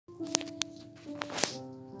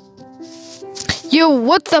Yo,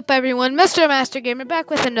 what's up everyone? Mr. Master Gamer back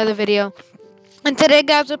with another video. And today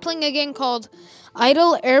guys, we're playing a game called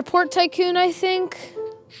Idle Airport Tycoon, I think.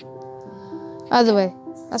 Either way,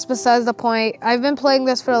 that's besides the point. I've been playing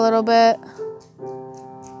this for a little bit.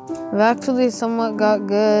 I've actually somewhat got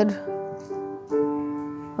good.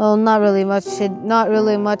 Well, not really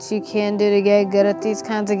much you can do to get good at these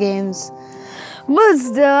kinds of games. But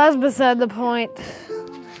still, that's beside the point.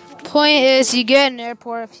 Point is, you get an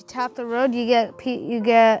airport. If you tap the road, you get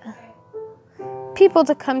people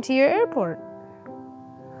to come to your airport.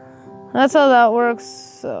 That's how that works.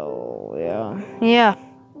 So yeah.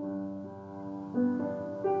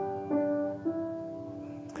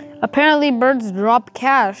 Apparently, birds drop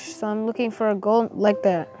cash, so I'm looking for a gold like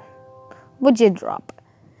that. What'd you drop?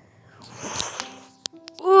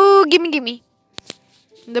 Ooh, gimme.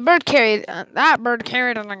 That bird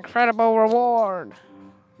carried an incredible reward.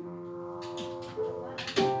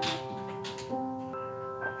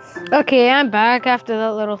 Okay, I'm back after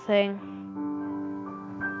that little thing.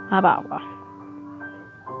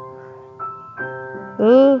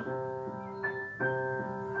 Ooh.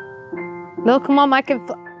 Look, Mom, I can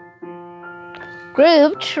fly.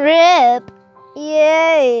 Group trip.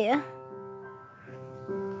 Yay.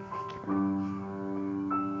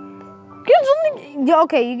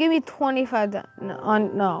 Okay, you give me 25.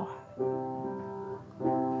 No.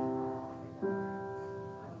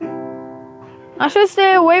 I should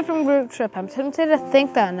stay away from group trip. I'm tempted to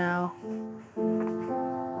think that now.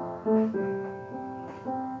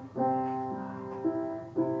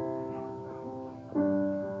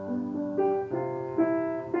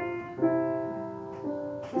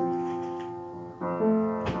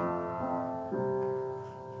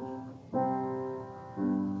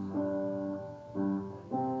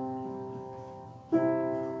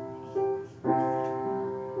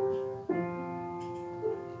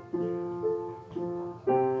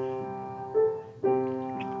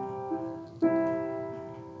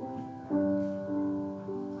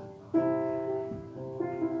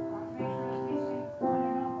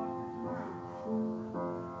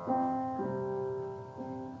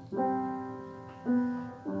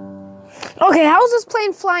 Okay, how is this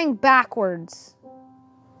plane flying backwards?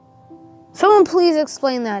 Someone please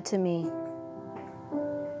explain that to me.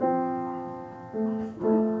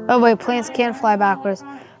 Oh wait, planes can't fly backwards.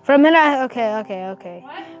 For a minute, okay.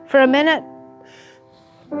 For a minute.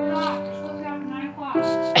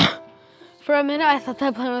 For a minute, I thought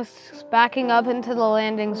that plane was backing up into the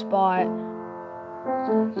landing spot.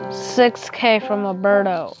 6K from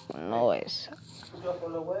Alberto. Noise.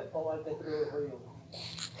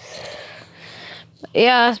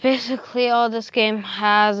 Yeah, that's basically all this game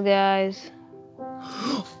has, guys.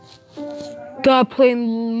 That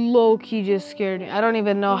plane low-key just scared me. I don't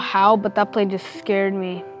even know how, but that plane just scared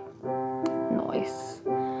me. Nice.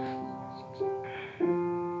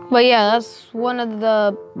 But yeah, that's one of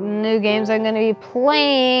the new games I'm going to be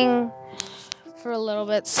playing for a little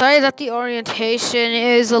bit. Sorry that the orientation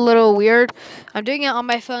is a little weird. I'm doing it on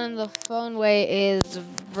my phone, and the phone way is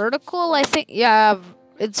vertical, I think. Yeah,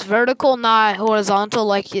 it's vertical, not horizontal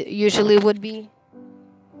like it usually would be.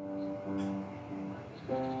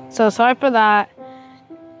 So sorry for that.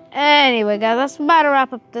 Anyway, guys, that's about to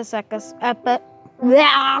wrap up this episode.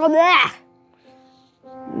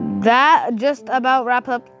 That just about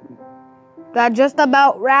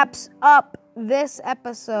wraps up this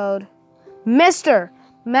episode. Mr.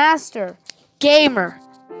 Master Gamer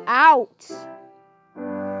out.